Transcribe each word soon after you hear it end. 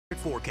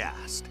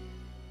forecast.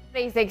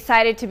 Everybody's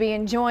excited to be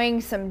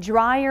enjoying some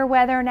drier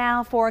weather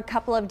now for a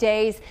couple of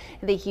days.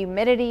 The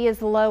humidity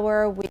is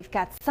lower. We've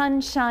got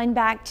sunshine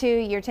back too.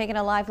 You're taking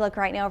a live look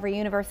right now over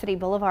University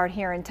Boulevard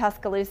here in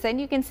Tuscaloosa,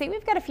 and you can see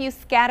we've got a few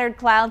scattered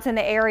clouds in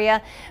the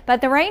area, but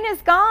the rain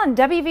is gone.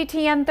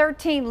 WVTM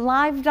 13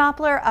 live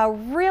Doppler, a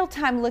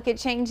real-time look at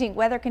changing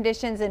weather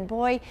conditions, and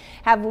boy,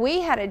 have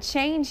we had a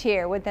change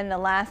here within the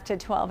last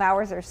 12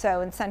 hours or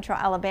so in central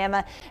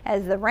Alabama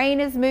as the rain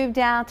has moved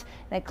out.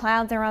 The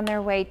clouds are on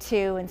their way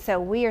too, and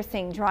so we are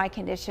seeing dry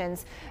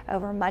conditions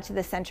over much of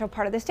the central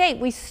part of the state.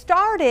 We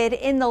started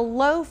in the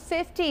low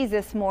 50s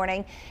this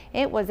morning.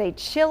 It was a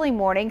chilly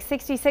morning.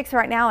 66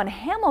 right now in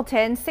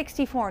Hamilton,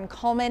 64 in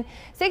Coleman,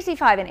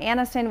 65 in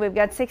Anniston. We've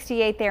got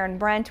 68 there in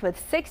Brent with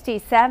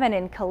 67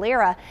 in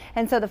Calera.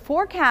 And so the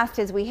forecast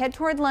as we head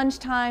toward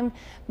lunchtime,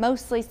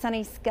 mostly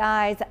sunny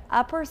skies,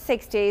 upper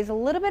 60s, a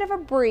little bit of a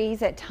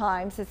breeze at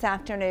times this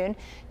afternoon.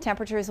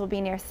 Temperatures will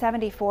be near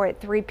 74 at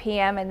 3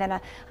 p.m. and then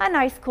a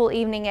nice cool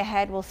evening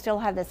ahead. We'll still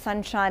have the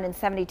sunshine and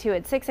 72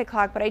 at 6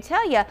 o'clock. But I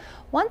tell you,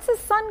 once the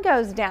sun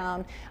goes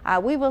down,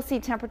 we will see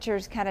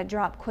temperatures kind of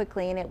drop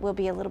quickly, and it will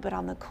be a little bit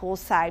on the cool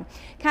side.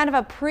 Kind of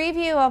a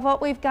preview of what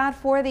we've got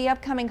for the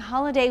upcoming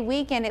holiday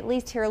weekend, at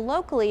least here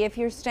locally. If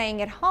you're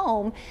staying at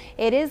home,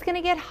 it is going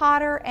to get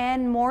hotter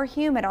and more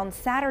humid on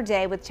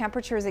Saturday, with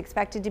temperatures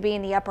expected to be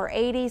in the upper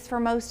 80s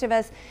for most of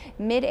us,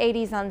 mid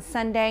 80s on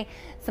Sunday.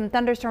 Some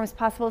thunderstorms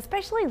possible,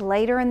 especially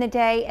later in the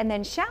day, and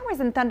then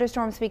showers and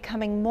thunderstorms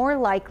becoming more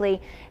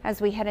likely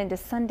as we head into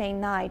Sunday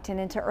night and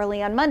into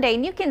early on Monday.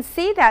 And you can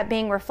see that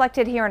being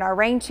reflected here in our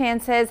rain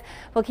chances.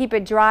 We'll keep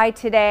it dry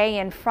today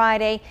and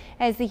Friday.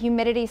 As the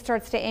humidity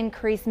starts to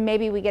increase,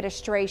 maybe we get a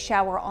stray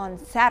shower on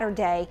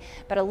Saturday,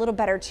 but a little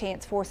better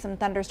chance for some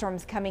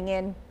thunderstorms coming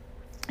in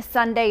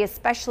Sunday,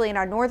 especially in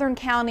our northern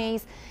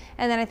counties.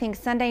 And then I think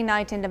Sunday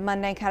night into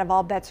Monday, kind of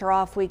all bets are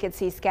off. We could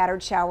see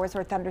scattered showers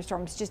or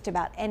thunderstorms just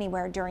about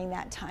anywhere during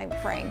that time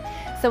frame.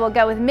 So we'll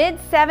go with mid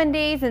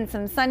 70s and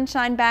some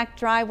sunshine back,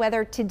 dry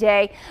weather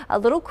today. A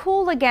little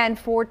cool again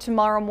for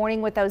tomorrow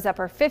morning with those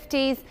upper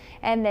 50s,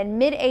 and then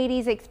mid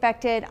 80s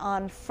expected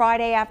on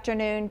Friday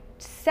afternoon.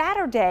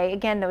 Saturday,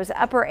 again, those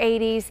upper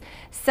 80s.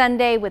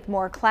 Sunday with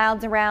more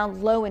clouds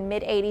around, low and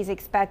mid 80s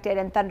expected,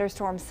 and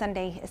thunderstorms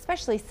Sunday,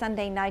 especially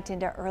Sunday night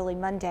into early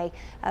Monday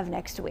of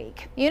next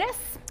week.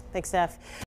 Eunice? Thanks, Steph.